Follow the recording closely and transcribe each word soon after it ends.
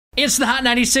It's the Hot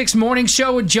 96 Morning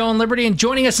Show with Joe and Liberty, and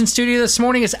joining us in studio this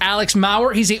morning is Alex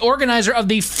Maurer. He's the organizer of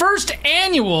the first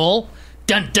annual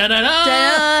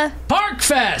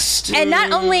ParksFest. And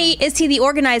not only is he the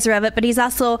organizer of it, but he's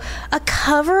also a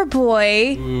cover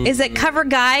boy. Ooh. Is it cover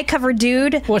guy, cover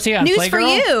dude? What's he on? News Playgirl? for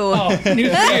you. Oh, news for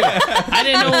you. I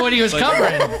didn't know what he was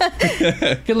covering.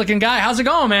 Good looking guy. How's it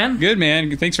going, man? Good,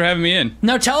 man. Thanks for having me in.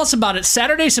 Now tell us about it.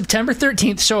 Saturday, September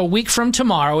 13th, so a week from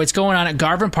tomorrow. It's going on at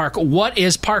Garvin Park. What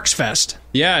is ParksFest?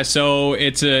 Yeah, so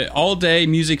it's an all-day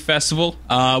music festival.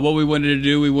 What we wanted to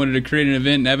do, we wanted to create an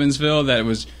event in Evansville that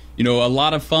was, a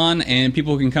lot of fun, and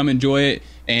people can come enjoy it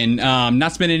and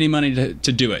not spend any money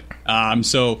to do it.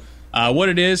 So what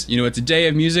it is, it's a day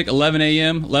of music, 11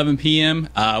 a.m., 11 p.m.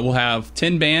 We'll have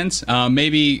 10 bands,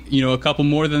 maybe, a couple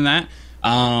more than that.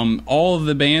 All of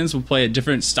the bands will play a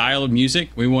different style of music.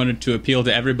 We wanted to appeal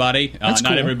to everybody. That's cool.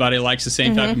 Not everybody likes the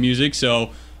same type of music, so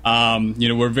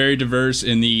we're very diverse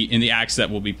in the acts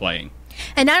that we'll be playing.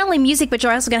 And not only music, but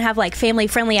you're also going to have like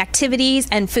family-friendly activities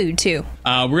and food too.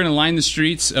 We're going to line the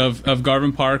streets of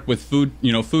Garvin Park with food,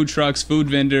 food trucks, food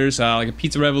vendors, like a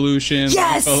Pizza Revolution,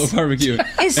 yes, barbecue.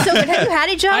 It's so good. Have you had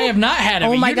it, Joe? I have not had it.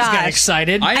 Oh but my you just gosh. got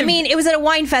excited. I mean, it was at a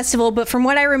wine festival, but from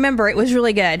what I remember, it was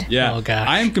really good. Yeah, oh, gosh.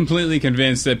 I am completely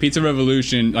convinced that Pizza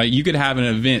Revolution, you could have an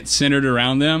event centered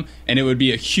around them, and it would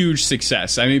be a huge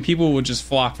success. I mean, people would just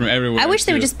flock from everywhere. I wish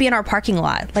they would just be in our parking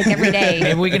lot, like every day.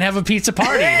 Maybe we can have a pizza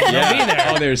party. Yeah. Be there.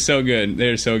 Oh, they're so good.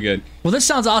 They're so good. Well, this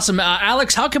sounds awesome.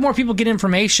 Alex, how can more people get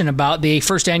information about the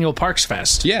first annual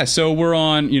ParksFest? Yeah, so we're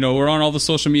on all the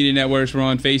social media networks. We're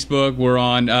on Facebook. We're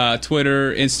on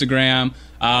Twitter, Instagram.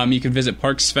 You can visit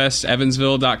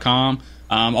ParksFestEvansville.com.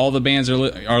 All the bands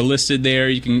are listed there.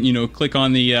 You can click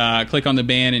on the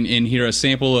band and hear a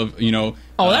sample of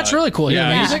Oh, that's really cool.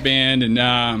 Yeah, music music band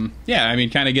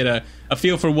and kind of get a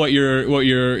feel for what you're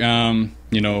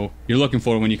looking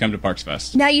for when you come to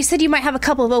ParksFest. Now, you said you might have a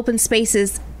couple of open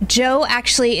spaces. Joe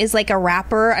actually is like a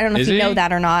rapper. I don't know if you know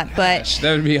that or not, but Gosh,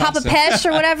 that would be Papa awesome. Pesh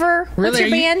or whatever. What's your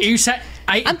band?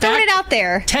 I'm throwing it out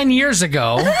there. 10 years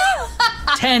ago.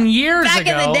 10 years Back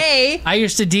ago. in the day. I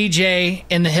used to DJ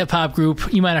in the hip hop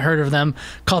group. You might have heard of them,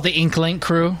 called the Ink Link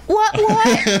Crew. What?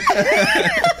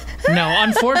 No,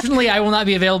 unfortunately, I will not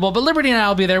be available. But Liberty and I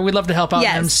will be there. We'd love to help out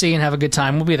MC and have a good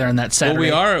time. We'll be there on that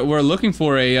Saturday. Well, we're looking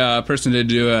for a person to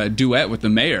do a duet with the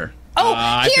mayor. Oh,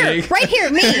 right here,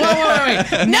 me.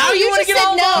 Wait. Now you want to get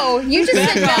all no. You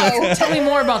just said no. Tell me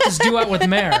more about this duet with the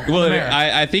mayor. Well,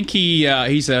 I think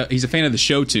he's a fan of the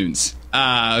show tunes.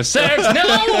 Sex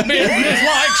no business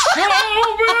like show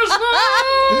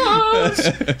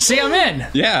business. See, I'm in.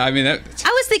 Yeah, I mean I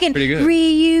was thinking pretty good.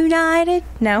 Reunited.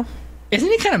 No. Isn't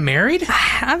he kind of married?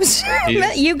 I'm sure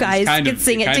you guys could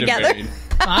sing it together.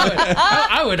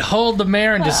 I would hold the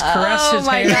mayor and just caress his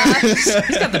hair. He's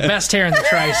got the best hair in the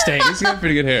tri-state. He's got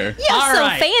pretty good hair. Yeah, so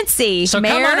fancy. So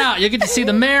mayor. come on out. You'll get to see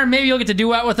the mayor. Maybe you'll get to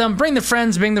duet with them. Bring the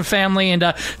friends, bring the family, and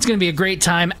it's going to be a great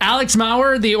time. Alex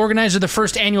Maurer, the organizer of the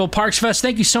first annual ParksFest,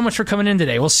 thank you so much for coming in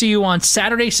today. We'll see you on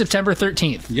Saturday, September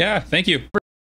 13th. Yeah, thank you.